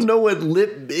 You don't know what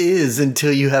lip is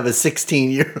until you have a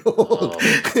 16-year-old.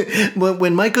 Oh.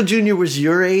 When Michael Jr. was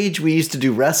your age, we used to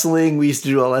do wrestling, we used to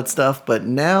do all that stuff, but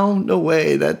now, no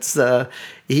way. That's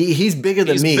he's bigger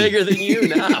than me. He's bigger than you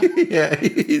now. Yeah,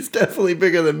 he's definitely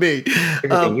bigger than me. Bigger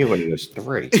than you when he was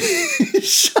 3.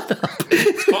 Shut up.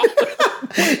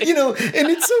 And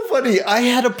it's so funny. I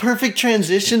had a perfect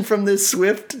transition from this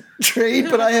Swift trade,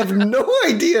 but I have no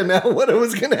idea now what I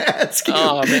was going to ask you.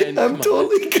 Oh, man, I'm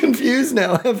totally confused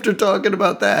now after talking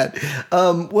about that.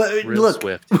 Look,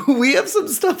 Swift. We have some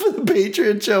stuff for the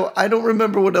Patreon show. I don't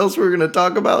remember what else we're going to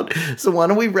talk about. So why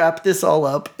don't we wrap this all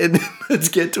up and let's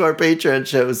get to our Patreon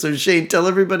show. So Shane, tell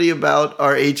everybody about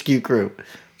our HQ crew.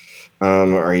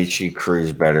 Our HQ crew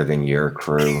is better than your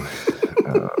crew.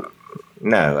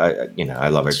 No, I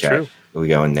love our chat. We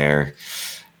go in there.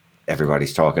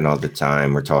 Everybody's talking all the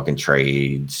time. We're talking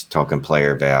trades, talking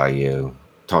player value,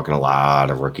 talking a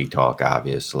lot of rookie talk,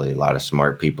 obviously. A lot of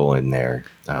smart people in there.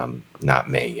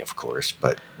 Not me, of course,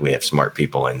 but we have smart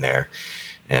people in there.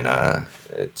 And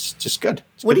it's just good.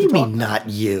 What do you mean, not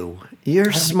you?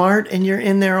 You're smart and you're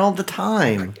in there all the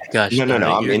time. Gosh, no,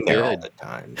 I'm in there good. all the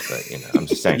time. But, I'm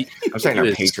just saying, our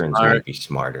patrons might be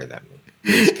smarter than me.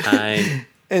 He's kind.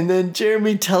 And then,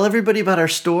 Jeremy, tell everybody about our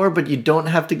store, but you don't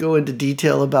have to go into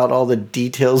detail about all the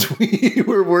details we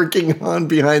were working on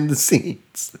behind the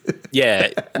scenes. Yeah,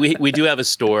 we do have a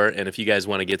store, and if you guys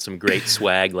want to get some great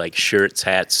swag like shirts,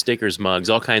 hats, stickers, mugs,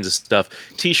 all kinds of stuff,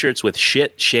 T-shirts with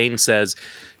shit Shane says,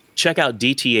 check out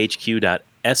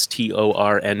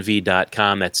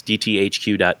dthq.stornv.com. That's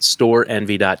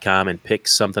dthq.stornv.com, and pick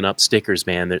something up. Stickers,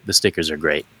 man. The stickers are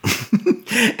great.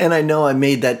 And I know I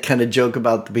made that kind of joke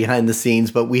about the behind the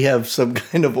scenes, but we have some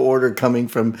kind of order coming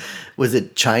from, was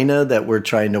it China that we're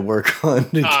trying to work on?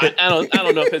 I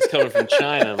don't know if it's coming from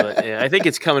China, but yeah, I think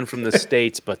it's coming from the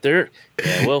States. But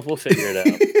we'll figure it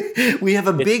out. We have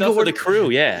a big order for the crew.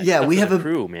 Yeah, we have a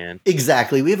crew, man.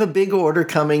 Exactly, we have a big order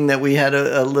coming that we had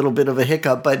a little bit of a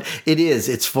hiccup, but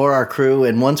it's for our crew,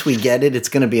 and once we get it, it's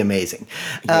going to be amazing.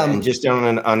 And just on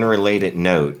an unrelated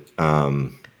note.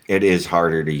 It is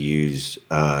harder to use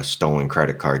a stolen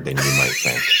credit card than you might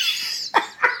think.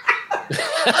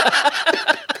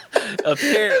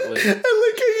 Apparently. I like how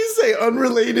you say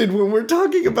unrelated when we're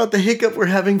talking about the hiccup we're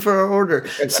having for our order.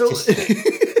 So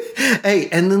Hey,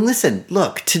 and then listen,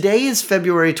 look, today is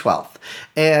February 12th,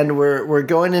 and we're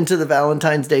going into the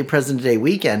Valentine's Day, President's Day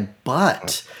weekend,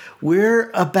 but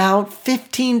we're about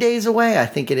 15 days away, I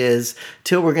think it is,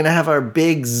 till we're going to have our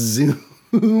big Zoom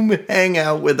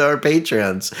hangout with our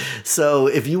patrons. So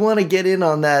if you want to get in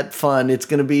on that fun, it's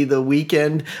going to be the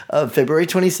weekend of February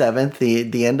 27th,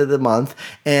 the end of the month,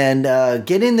 and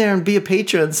get in there and be a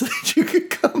patron so that you can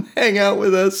come hang out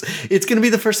with us. It's going to be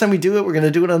the first time we do it. We're going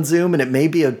to do it on Zoom, and it may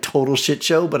be a total shit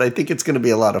show, but I think it's going to be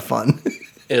a lot of fun.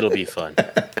 It'll be fun.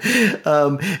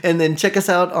 And then check us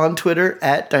out on Twitter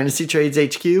at Dynasty Trades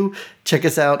HQ. Check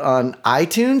us out on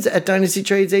iTunes at Dynasty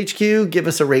Trades HQ. Give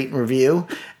us a rate and review.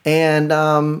 And,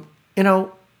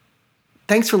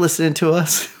 thanks for listening to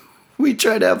us. We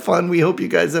try to have fun. We hope you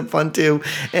guys have fun too.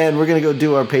 And we're going to go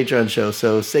do our Patreon show.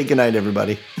 So say goodnight,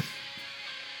 everybody.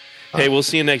 Hey, we'll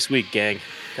see you next week, gang.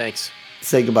 Thanks.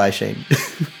 Say goodbye, Shane.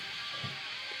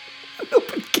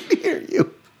 Nobody can hear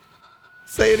you.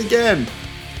 Say it again.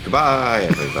 Goodbye,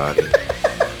 everybody.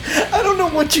 I don't know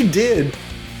what you did.